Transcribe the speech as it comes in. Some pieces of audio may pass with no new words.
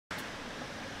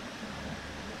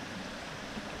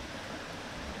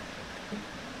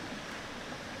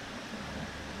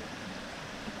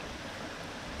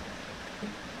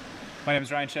My name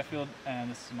is Ryan Sheffield, and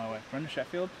this is my wife Brenda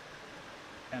Sheffield,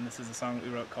 and this is a song that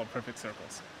we wrote called Perfect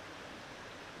Circles.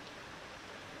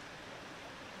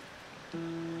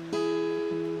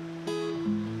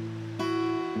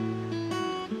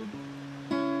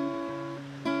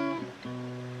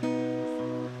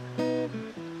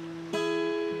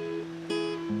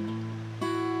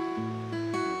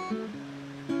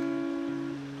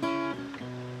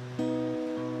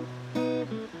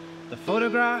 The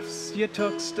photographs you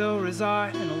took still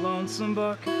reside in a lonesome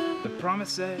book, the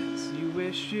promises you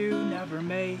wish you never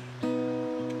made.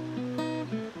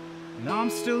 Now I'm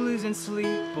still losing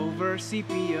sleep over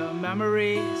sepia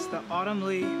memories. The autumn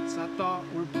leaves I thought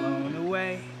were blown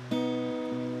away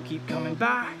keep coming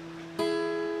back.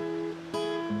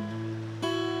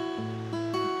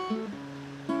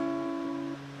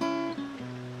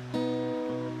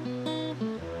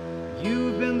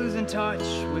 You've been losing touch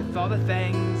with all the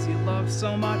things you loved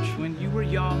so much. When you were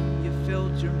young, you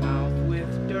filled your mouth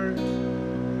with dirt.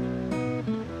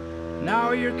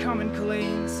 Now you're coming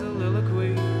clean,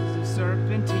 soliloquies of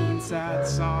serpentine, sad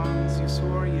songs you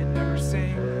swore you'd never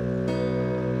sing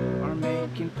are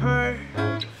making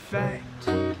perfect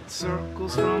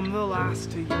circles from the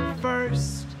last to your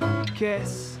first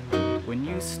kiss, when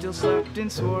you still slept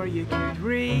and swore you could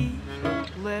read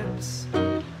lips.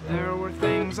 There were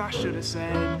things I should have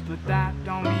said, but that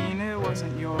don't mean it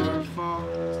wasn't your fault.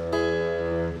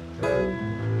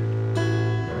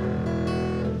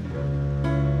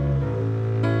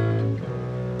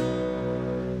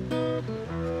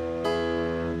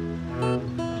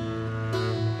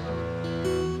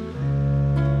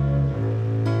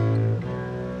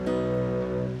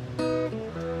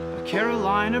 A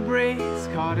Carolina breeze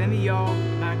caught in the old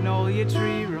magnolia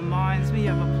tree reminds me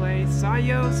of a place I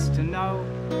used to know.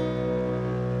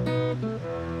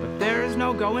 But there's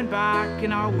no going back,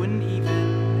 and I wouldn't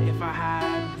even if I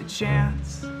had the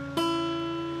chance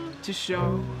to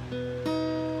show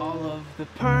all of the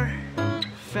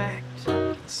perfect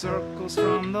circles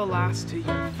from the last to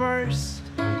your first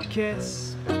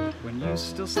kiss, when you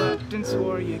still slept and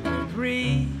swore you could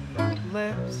read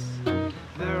lips.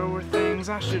 There were things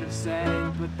I should have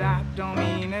said, but that don't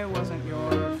mean it wasn't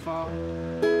your fault.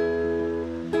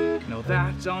 No,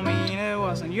 that don't mean it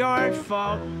wasn't your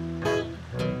fault.